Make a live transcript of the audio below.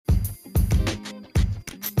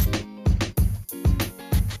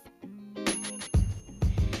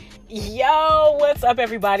Yo, what's up,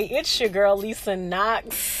 everybody? It's your girl, Lisa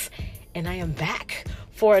Knox, and I am back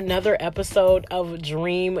for another episode of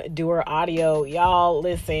Dream Doer Audio. Y'all,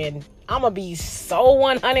 listen, I'm going to be so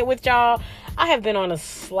 100 with y'all. I have been on a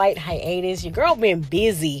slight hiatus. Your girl been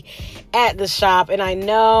busy at the shop, and I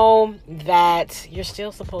know that you're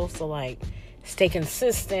still supposed to, stay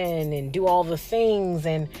consistent and do all the things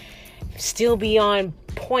and still be on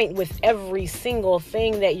point with every single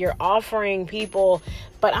thing that you're offering people.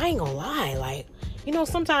 But I ain't gonna lie,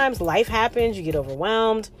 sometimes life happens, you get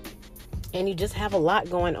overwhelmed, and you just have a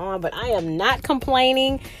lot going on. But I am not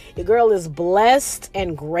complaining. Your girl is blessed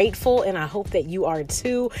and grateful, and I hope that you are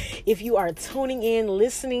too. If you are tuning in,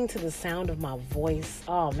 listening to the sound of my voice,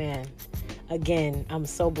 oh man, again, I'm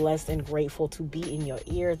so blessed and grateful to be in your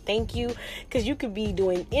ear. Thank you, because you could be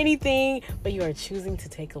doing anything, but you are choosing to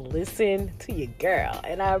take a listen to your girl.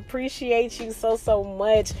 And I appreciate you so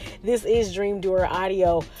much. This is Dream Doer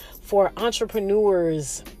Audio for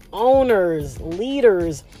entrepreneurs, owners,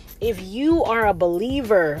 leaders. If you are a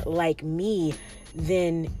believer like me,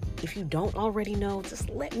 then if you don't already know, just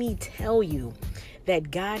let me tell you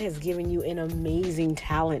that God has given you an amazing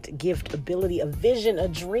talent, gift, ability, a vision, a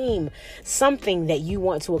dream, something that you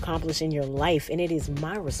want to accomplish in your life. And it is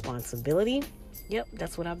my responsibility. Yep,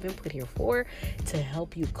 that's what I've been put here for, to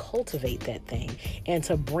help you cultivate that thing and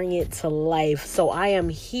to bring it to life. So I am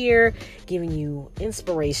here giving you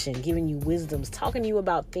inspiration, giving you wisdoms, talking to you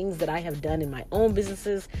about things that I have done in my own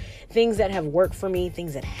businesses, things that have worked for me,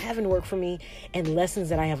 things that haven't worked for me, and lessons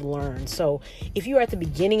that I have learned. So if you are at the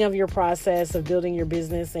beginning of your process of building your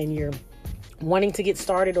business and you're wanting to get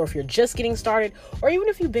started, or if you're just getting started, or even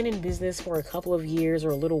if you've been in business for a couple of years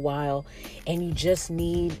or a little while and you just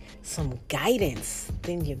need some guidance,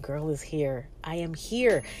 then your girl is here. I am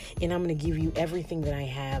here, and I'm going to give you everything that I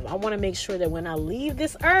have. I want to make sure that when I leave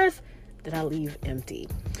this earth, that I leave empty.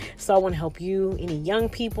 So I want to help you, any young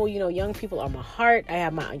people. Young people are my heart. I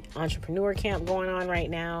have my entrepreneur camp going on right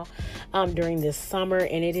now during this summer,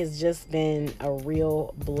 and it has just been a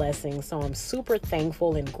real blessing. So I'm super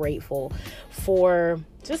thankful and grateful for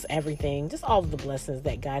just everything, just all of the blessings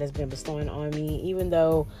that God has been bestowing on me, even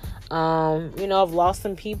though, I've lost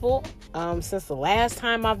some people since the last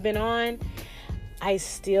time I've been on. I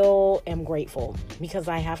still am grateful, because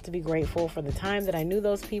I have to be grateful for the time that I knew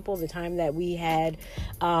those people, the time that we had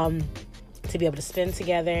to be able to spend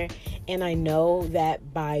together. And I know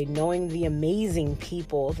that by knowing the amazing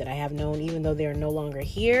people that I have known, even though they're no longer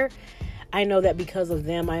here, I know that because of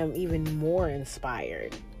them, I am even more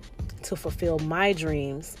inspired to fulfill my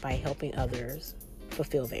dreams by helping others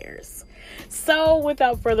fulfill theirs. So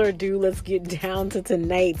without further ado, let's get down to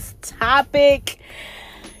tonight's topic.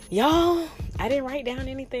 Y'all, I didn't write down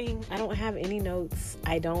anything. I don't have any notes.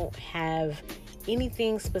 I don't have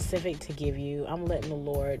anything specific to give you. I'm letting the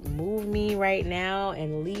Lord move me right now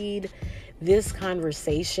and lead this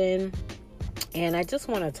conversation. And I just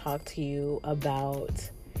want to talk to you about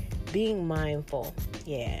being mindful.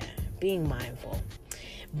 Yeah, being mindful.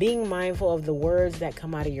 Being mindful of the words that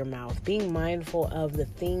come out of your mouth. Being mindful of the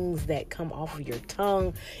things that come off of your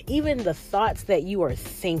tongue. Even the thoughts that you are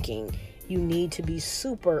thinking. You need to be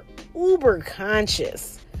super uber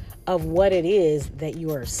conscious of what it is that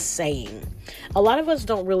you are saying. A lot of us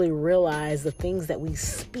don't really realize the things that we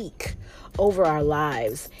speak over our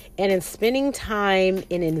lives. And in spending time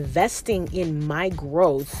in investing in my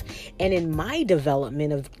growth and in my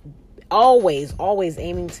development of always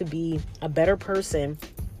aiming to be a better person,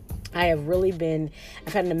 I've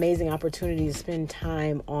had an amazing opportunity to spend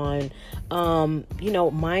time on,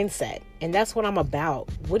 mindset. And that's what I'm about.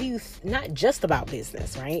 Not just about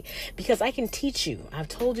business, right? Because I can teach you. I've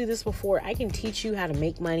told you this before. I can teach you how to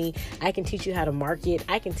make money. I can teach you how to market.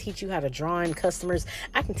 I can teach you how to draw in customers.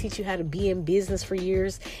 I can teach you how to be in business for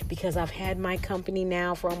years, because I've had my company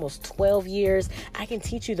now for almost 12 years. I can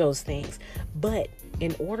teach you those things. But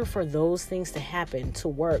in order for those things to happen, to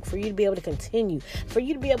work, for you to be able to continue, for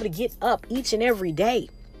you to be able to get up each and every day,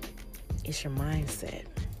 it's your mindset.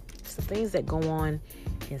 It's the things that go on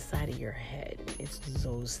inside of your head. It's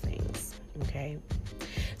those things. Okay.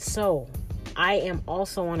 So I am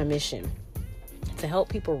also on a mission to help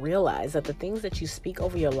people realize that the things that you speak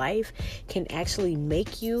over your life can actually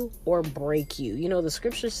make you or break you. The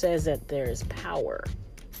scripture says that there is power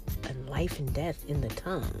and life and death in the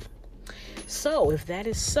tongue. So if that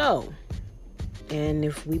is so, and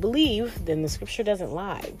if we believe, then the scripture doesn't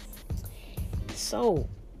lie. So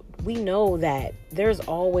we know that there's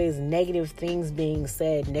always negative things being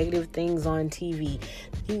said, negative things on TV.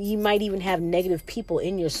 You might even have negative people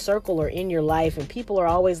in your circle or in your life, and people are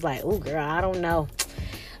always like, "Oh, girl, I don't know.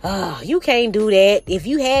 oh, you can't do that. If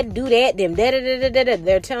you had to do that, then da-da-da-da-da-da.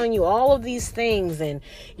 They're telling you all of these things. And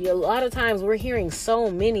a lot of times we're hearing so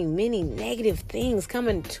many negative things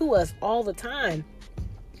coming to us all the time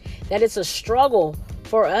that it's a struggle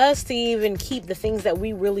for us to even keep the things that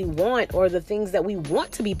we really want or the things that we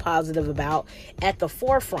want to be positive about at the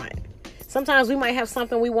forefront. Sometimes we might have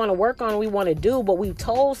something we want to work on, we want to do, but we've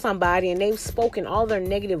told somebody and they've spoken all their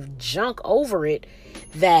negative junk over it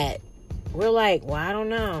that we're like, well, I don't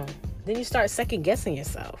know. Then you start second guessing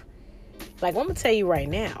yourself. Like, I'm going to tell you right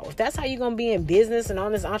now, if that's how you're going to be in business and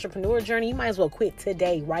on this entrepreneur journey, you might as well quit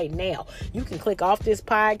today, right now. You can click off this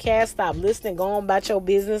podcast, stop listening, go on about your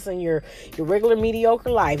business and your regular mediocre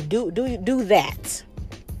life. Do that.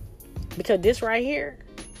 Because this right here,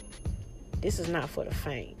 this is not for the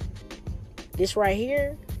faint. This right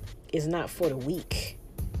here is not for the weak.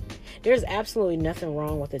 There's absolutely nothing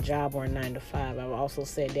wrong with a job or a 9-to-5. I've also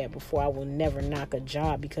said that before. I will never knock a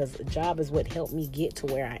job because a job is what helped me get to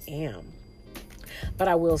where I am. But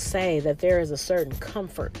I will say that there is a certain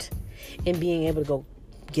comfort in being able to go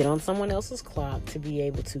get on someone else's clock, to be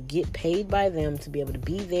able to get paid by them, to be able to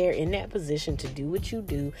be there in that position to do what you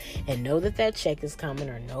do and know that that check is coming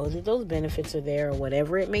or know that those benefits are there or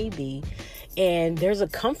whatever it may be. And there's a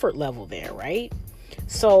comfort level there, right?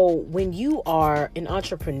 So when you are an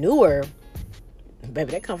entrepreneur,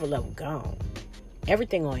 baby, that comfort level gone.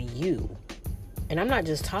 Everything on you. And I'm not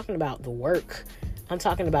just talking about the work. I'm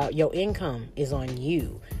talking about your income is on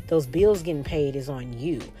you. Those bills getting paid is on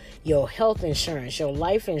you. Your health insurance, your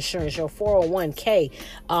life insurance, your 401k,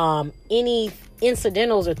 any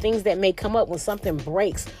incidentals or things that may come up when something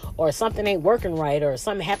breaks or something ain't working right or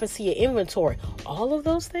something happens to your inventory. All of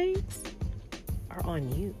those things are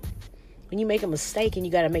on you. When you make a mistake and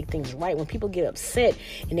you got to make things right, when people get upset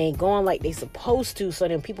and they ain't going like they supposed to, so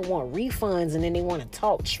then people want refunds and then they want to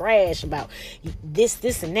talk trash about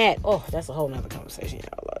this and that. Oh, that's a whole nother conversation,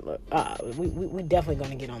 y'all. Look, we definitely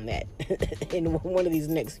going to get on that in one of these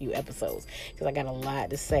next few episodes because I got a lot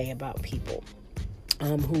to say about people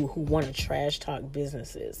who want to trash talk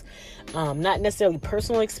businesses. Not necessarily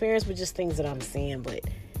personal experience, but just things that I'm seeing.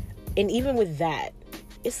 And even with that,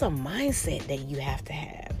 it's a mindset that you have to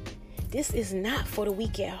have. This is not for the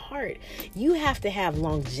weak at heart. You have to have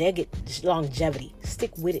longevity,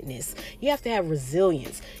 stick-wittedness. You have to have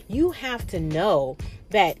resilience. You have to know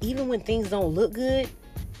that even when things don't look good,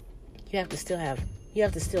 you have to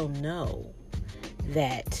still know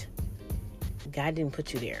that God didn't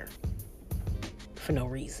put you there for no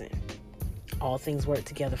reason. All things work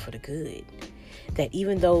together for the good. That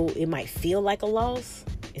even though it might feel like a loss,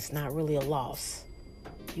 it's not really a loss.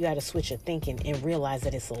 You got to switch your thinking and realize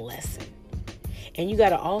that it's a lesson. And you got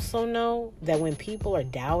to also know that when people are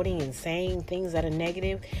doubting and saying things that are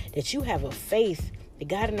negative, that you have a faith that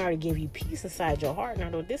God didn't already give you peace inside your heart. And I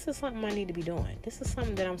know this is something I need to be doing. This is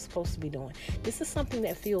something that I'm supposed to be doing. This is something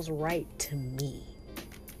that feels right to me.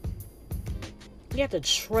 You have to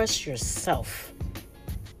trust yourself.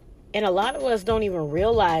 And a lot of us don't even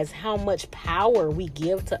realize how much power we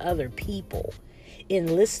give to other people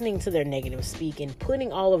in listening to their negative speak and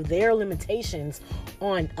putting all of their limitations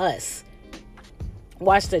on us.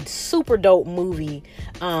 Watched a super dope movie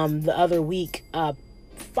the other week,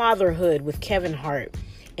 Fatherhood with Kevin Hart.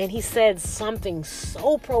 And he said something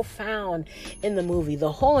so profound in the movie.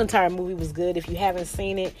 The whole entire movie was good. If you haven't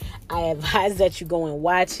seen it, I advise that you go and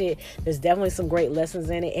watch it. There's definitely some great lessons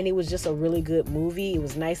in it. And it was just a really good movie. It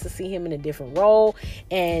was nice to see him in a different role.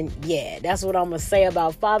 And yeah, that's what I'm going to say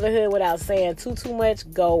about fatherhood without saying too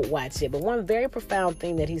much. Go watch it. But one very profound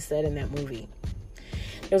thing that he said in that movie.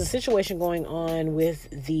 There was a situation going on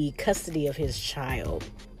with the custody of his child.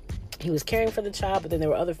 He was caring for the child, but then there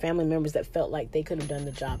were other family members that felt like they could have done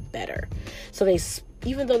the job better. So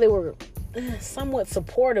even though they were somewhat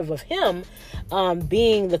supportive of him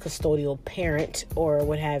being the custodial parent or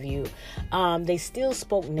what have you, they still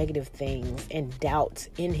spoke negative things and doubt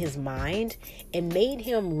in his mind and made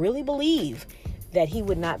him really believe that he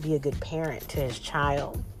would not be a good parent to his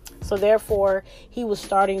child. So therefore, he was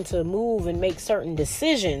starting to move and make certain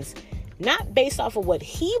decisions, not based off of what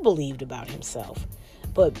he believed about himself,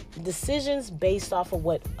 but decisions based off of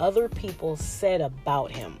what other people said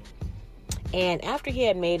about him. And after he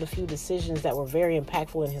had made a few decisions that were very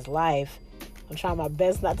impactful in his life, I'm trying my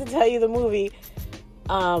best not to tell you the movie,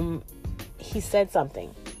 he said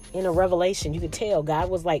something in a revelation. You could tell God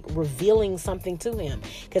was like revealing something to him,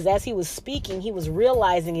 because as he was speaking, he was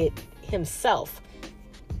realizing it himself.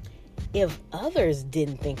 If others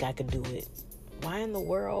didn't think I could do it, why in the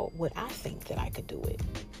world would I think that I could do it?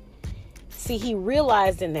 See, he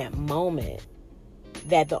realized in that moment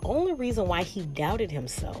that the only reason why he doubted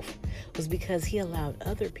himself was because he allowed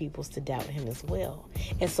other people to doubt him as well.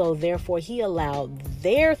 And so therefore he allowed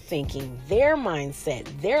their thinking, their mindset,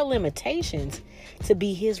 their limitations to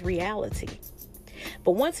be his reality.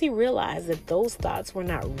 But once he realized that those thoughts were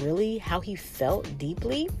not really how he felt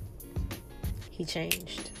deeply, he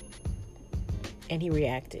changed and he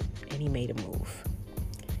reacted and he made a move.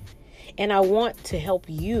 And I want to help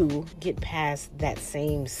you get past that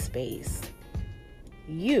same space.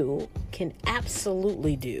 You can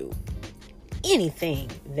absolutely do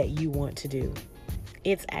anything that you want to do.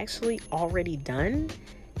 It's actually already done.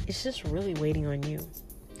 It's just really waiting on you.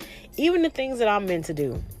 Even the things that I'm meant to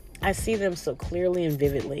do, I see them so clearly and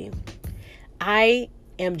vividly. I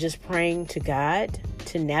am just praying to God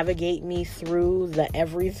to navigate me through the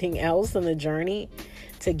everything else in the journey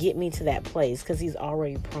to get me to that place, because he's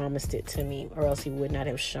already promised it to me, or else he would not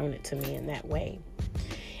have shown it to me in that way.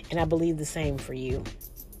 And I believe the same for you.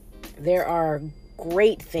 There are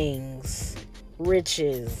great things,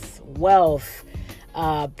 riches, wealth,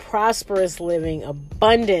 prosperous living,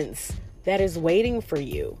 abundance that is waiting for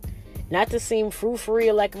you. Not to seem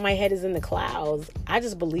frou-frou like my head is in the clouds. I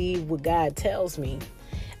just believe what God tells me.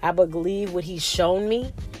 I believe what he's shown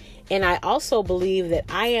me. And I also believe that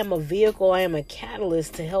I am a vehicle, I am a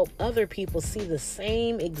catalyst to help other people see the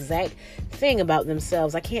same exact thing about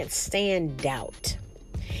themselves. I can't stand doubt.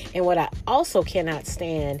 And what I also cannot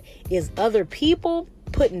stand is other people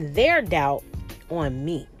putting their doubt on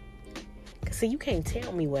me. Because see, you can't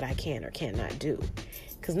tell me what I can or cannot do.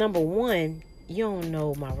 Because number one, you don't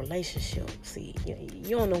know my relationship. See,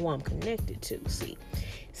 you don't know who I'm connected to.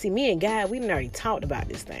 See, me and God, we done already talked about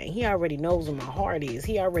this thing. He already knows where my heart is.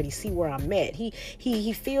 He already see where I'm at.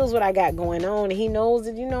 He feels what I got going on, and he knows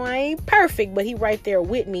that, I ain't perfect, but he right there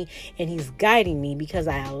with me, and he's guiding me because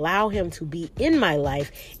I allow him to be in my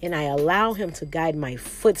life, and I allow him to guide my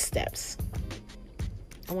footsteps.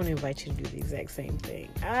 I want to invite you to do the exact same thing.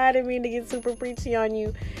 I didn't mean to get super preachy on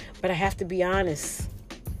you, but I have to be honest.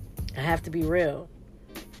 I have to be real.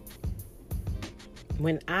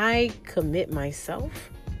 When I commit myself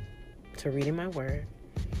to reading my word,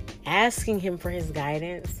 asking him for his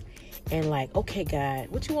guidance, and like, okay, God,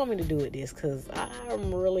 what you want me to do with this? Because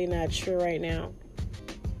I'm really not sure right now.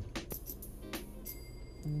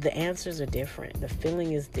 The answers are different. The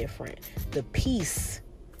feeling is different. The peace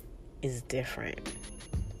is different.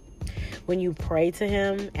 When you pray to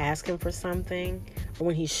him, ask him for something, or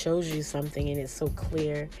when he shows you something and it's so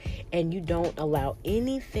clear, and you don't allow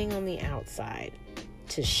anything on the outside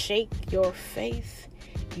to shake your faith,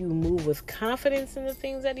 you move with confidence in the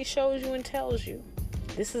things that he shows you and tells you.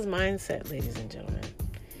 This is mindset, ladies and gentlemen.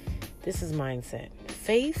 This is mindset.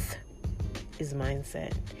 Faith is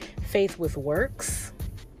mindset. Faith with works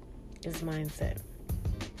is mindset.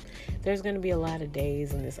 There's going to be a lot of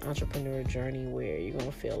days in this entrepreneur journey where you're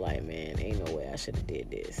going to feel like, man, ain't no way I should have did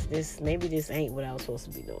this. Maybe this ain't what I was supposed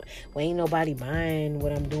to be doing. Well, ain't nobody buying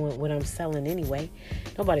what I'm doing, what I'm selling anyway.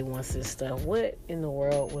 Nobody wants this stuff. What in the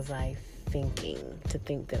world was I thinking to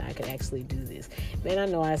think that I could actually do this? Man, I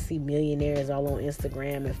know I see millionaires all on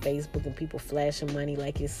Instagram and Facebook and people flashing money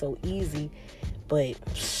like it's so easy, but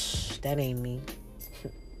that ain't me.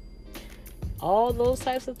 All those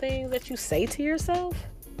types of things that you say to yourself,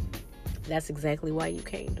 that's exactly why you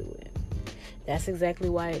can't do it. That's exactly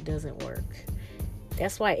why it doesn't work.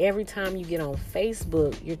 That's why every time you get on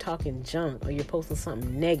Facebook, you're talking junk or you're posting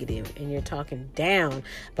something negative and you're talking down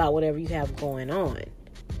about whatever you have going on.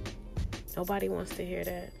 Nobody wants to hear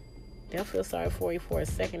that. They'll feel sorry for you for a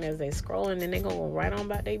second as they scrolling, and they're going to go right on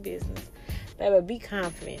about their business. Baby, be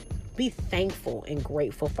confident. Be thankful and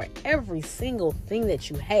grateful for every single thing that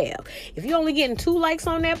you have. If you're only getting 2 likes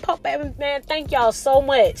on that post, man, thank y'all so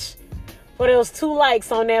much for those 2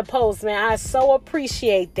 likes on that post, man. I so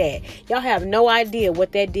appreciate that. Y'all have no idea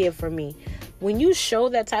what that did for me. When you show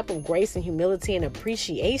that type of grace and humility and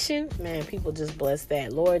appreciation, man, people just bless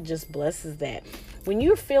that. Lord just blesses that. When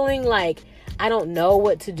you're feeling like, I don't know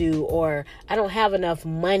what to do, or I don't have enough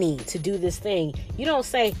money to do this thing, you don't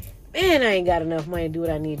say, man, I ain't got enough money to do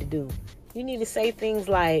what I need to do. You need to say things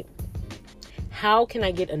like, how can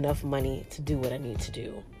I get enough money to do what I need to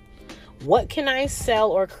do? What can I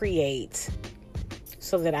sell or create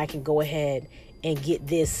so that I can go ahead and get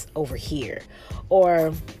this over here?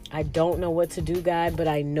 Or, I don't know what to do, God, but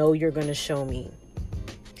I know you're going to show me.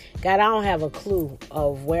 God, I don't have a clue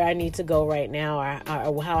of where I need to go right now,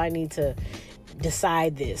 or how I need to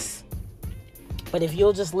decide this. But if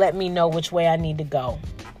you'll just let me know which way I need to go.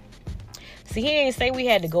 See, he ain't say we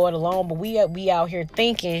had to go it alone, but we out here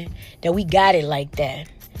thinking that we got it like that.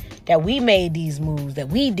 that we made these moves, that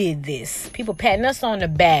we did this. People patting us on the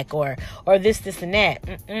back or this and that.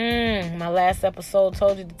 My last episode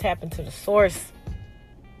told you to tap into the source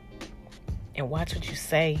and watch what you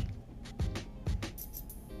say.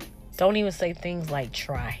 Don't even say things like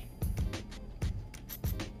try.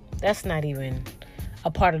 That's not even a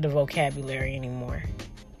part of the vocabulary anymore.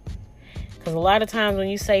 Because a lot of times when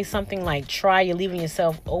you say something like try, you're leaving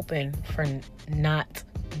yourself open for not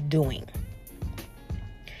doing.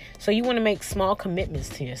 So you want to make small commitments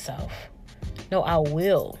to yourself. No, I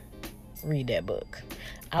will read that book.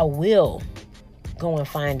 I will go and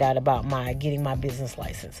find out about getting my business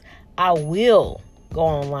license. I will go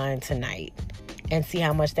online tonight and see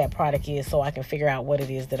how much that product is so I can figure out what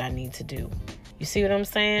it is that I need to do. You see what I'm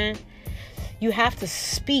saying? You have to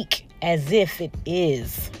speak as if it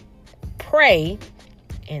is. Pray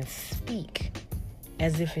and speak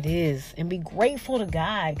as if it is. And be grateful to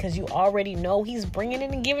God because you already know He's bringing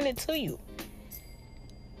it and giving it to you.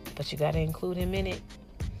 But you got to include Him in it.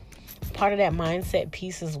 Part of that mindset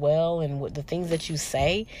piece as well, and with the things that you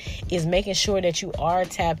say, is making sure that you are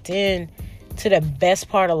tapped in to the best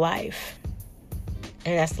part of life.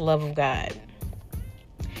 And that's the love of God.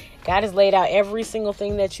 God has laid out every single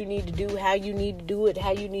thing that you need to do, how you need to do it,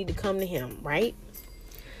 how you need to come to Him, right?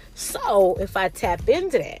 So if I tap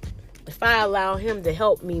into that, if I allow Him to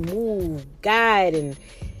help me move, guide,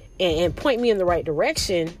 and point me in the right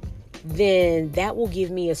direction, then that will give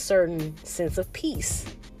me a certain sense of peace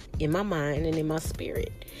in my mind and in my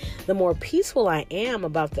spirit. The more peaceful I am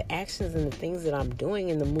about the actions and the things that I'm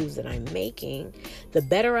doing and the moves that I'm making, the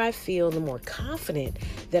better I feel, the more confident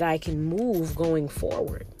that I can move going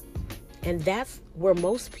forward. And that's where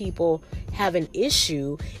most people have an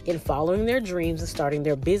issue in following their dreams and starting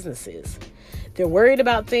their businesses. They're worried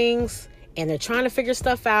about things and they're trying to figure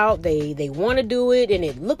stuff out. They want to do it and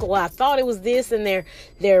I thought it was this, and they're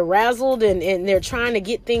razzled and they're trying to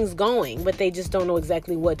get things going, but they just don't know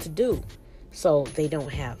exactly what to do. So they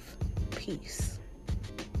don't have peace.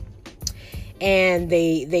 And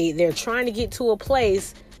they're trying to get to a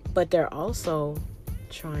place, but they're also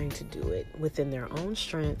trying to do it within their own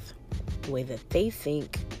strength, the way that they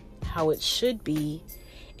think, how it should be,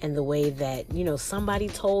 and the way that, somebody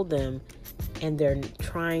told them, and they're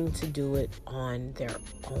trying to do it on their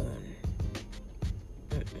own.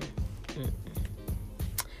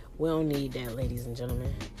 We don't need that, ladies and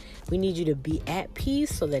gentlemen. We need you to be at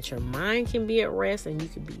peace so that your mind can be at rest and you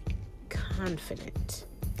can be confident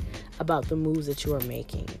about the moves that you are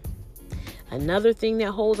making. Another thing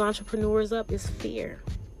that holds entrepreneurs up is fear.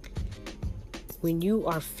 When you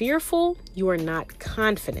are fearful, you are not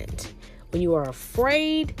confident. When you are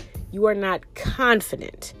afraid, you are not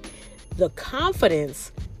confident. The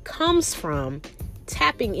confidence comes from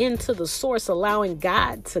tapping into the source, allowing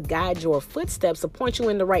God to guide your footsteps, to point you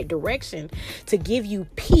in the right direction, to give you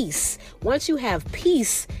peace. Once you have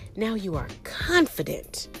peace, now you are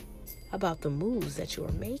confident about the moves that you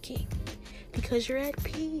are making because you're at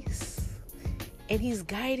peace. And He's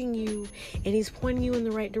guiding you and He's pointing you in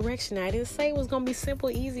the right direction. I didn't say it was going to be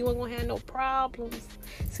simple, easy. We're going to have no problems.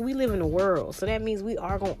 See, we live in a world. So that means we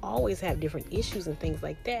are going to always have different issues and things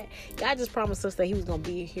like that. God just promised us that He was going to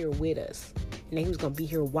be here with us. And that He was going to be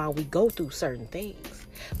here while we go through certain things.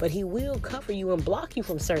 But He will cover you and block you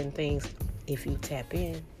from certain things if you tap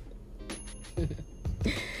in.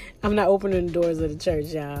 I'm not opening the doors of the church,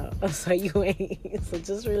 y'all. So you ain't. So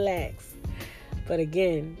just relax. But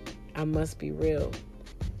again, I must be real.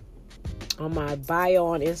 On my bio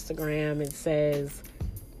on Instagram, it says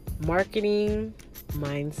marketing,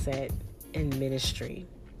 mindset, and ministry.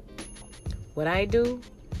 What I do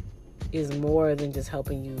is more than just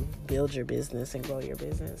helping you build your business and grow your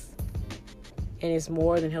business. And it's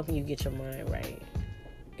more than helping you get your mind right.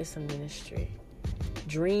 It's a ministry.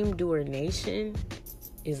 Dream Doer Nation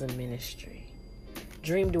is a ministry.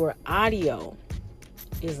 Dream Doer Audio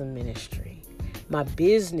is a ministry. My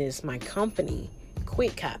business, my company,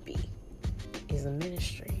 Quick Copy, is a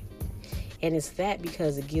ministry. And it's that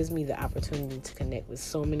because it gives me the opportunity to connect with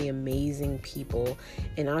so many amazing people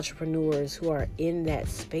and entrepreneurs who are in that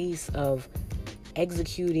space of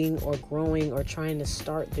executing or growing or trying to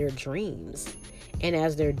start their dreams. And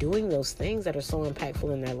as they're doing those things that are so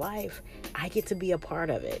impactful in their life, I get to be a part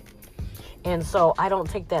of it. And so I don't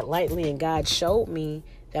take that lightly, and God showed me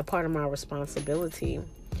that part of my responsibility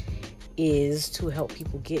is to help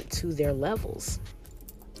people get to their levels.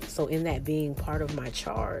 So in that being part of my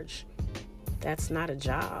charge, that's not a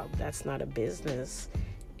job, that's not a business,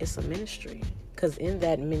 it's a ministry. Because in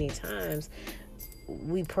that many times,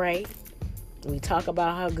 we pray, we talk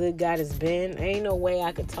about how good God has been. Ain't no way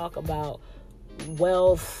I could talk about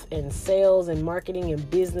wealth and sales and marketing and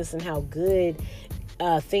business and how good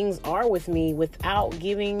things are with me without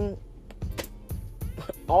giving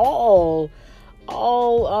all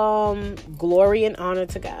glory and honor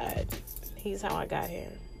to God. He's how I got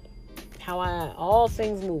here. All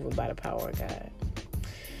things moving by the power of God.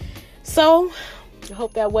 So I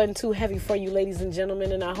hope that wasn't too heavy for you, ladies and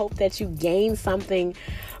gentlemen, and I hope that you gained something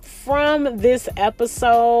from this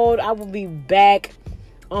episode. I will be back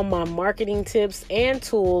on my marketing tips and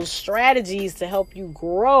tools, strategies to help you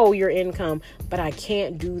grow your income, but I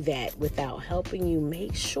can't do that without helping you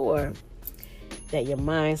make sure that your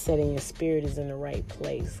mindset and your spirit is in the right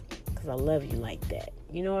place, because I love you like that.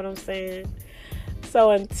 You know what I'm saying?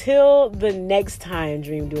 So until the next time,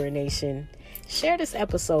 Dream Doer Nation, share this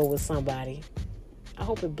episode with somebody. I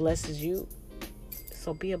hope it blesses you.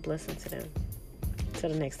 So be a blessing to them. Till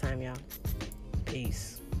the next time, y'all.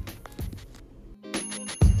 Peace.